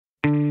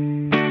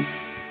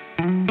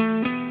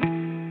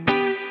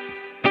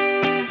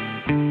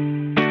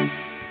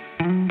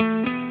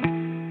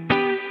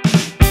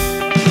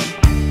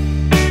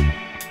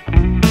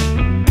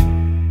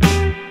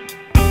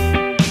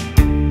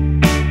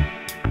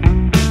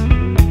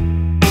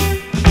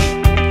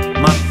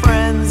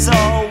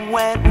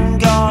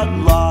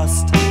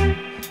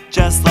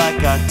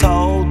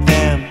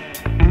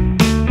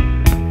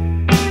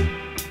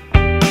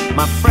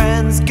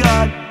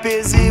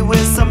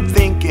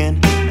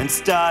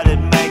started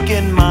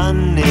making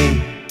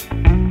money.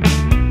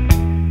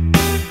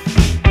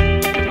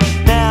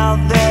 Now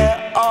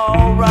they're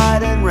all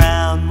riding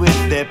round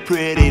with their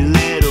pretty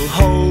little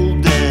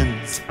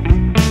holdings,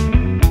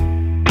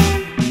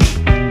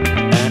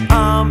 and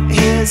I'm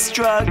here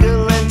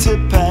struggling to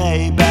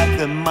pay back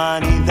the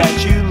money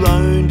that you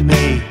loaned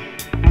me.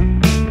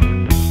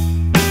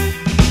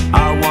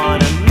 I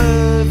wanna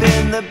move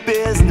in the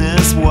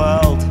business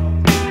world.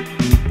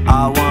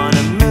 I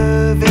wanna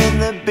move in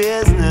the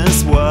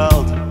business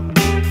world.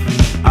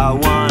 I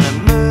wanna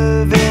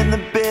move in the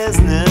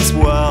business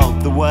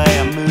world the way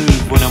I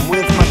move when I'm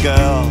with my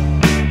girl.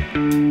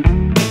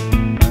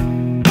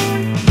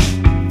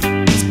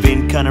 It's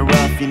been kinda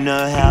rough, you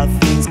know how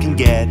things can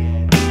get.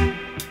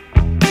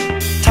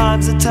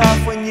 Times are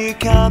tough when you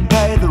can't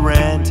pay the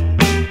rent.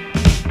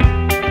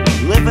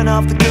 Living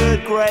off the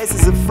good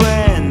graces of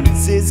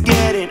friends is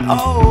getting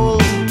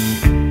old.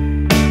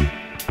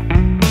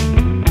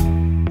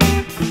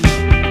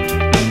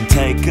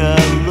 Take a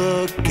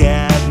look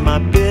at my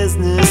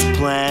business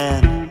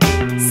plan.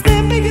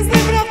 Slipping is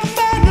living off the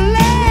fat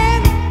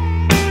land.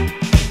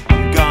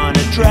 I'm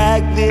gonna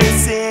drag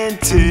this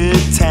into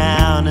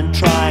town and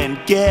try and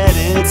get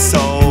it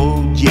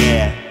sold,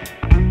 yeah.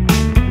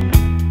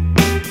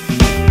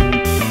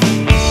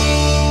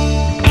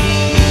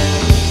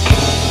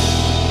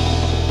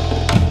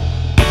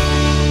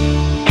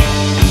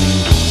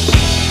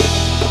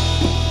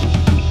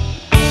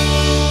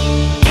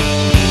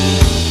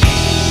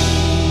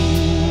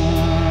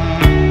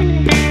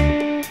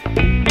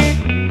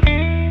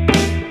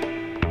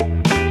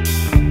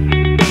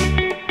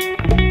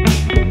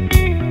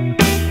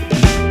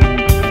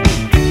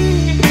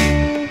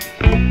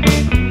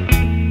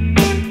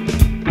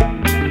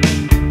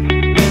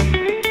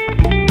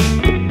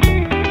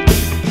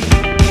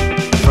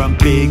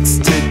 Biggs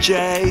to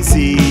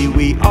Jay-Z,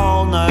 we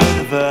all know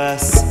the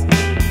verse.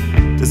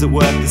 Does it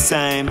work the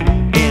same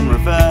in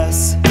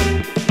reverse?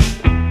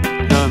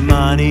 No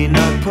money,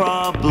 no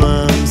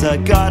problems, I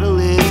gotta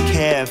live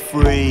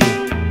carefree.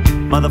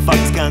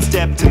 Motherfuckers can't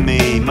step to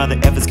me, mother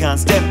effers can't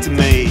step to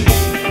me.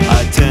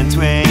 I turned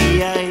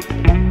 28,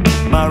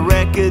 my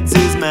records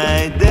is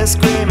made. They're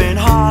screaming,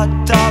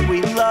 hot dog,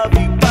 we love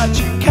you, but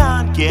you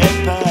can't get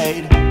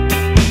paid.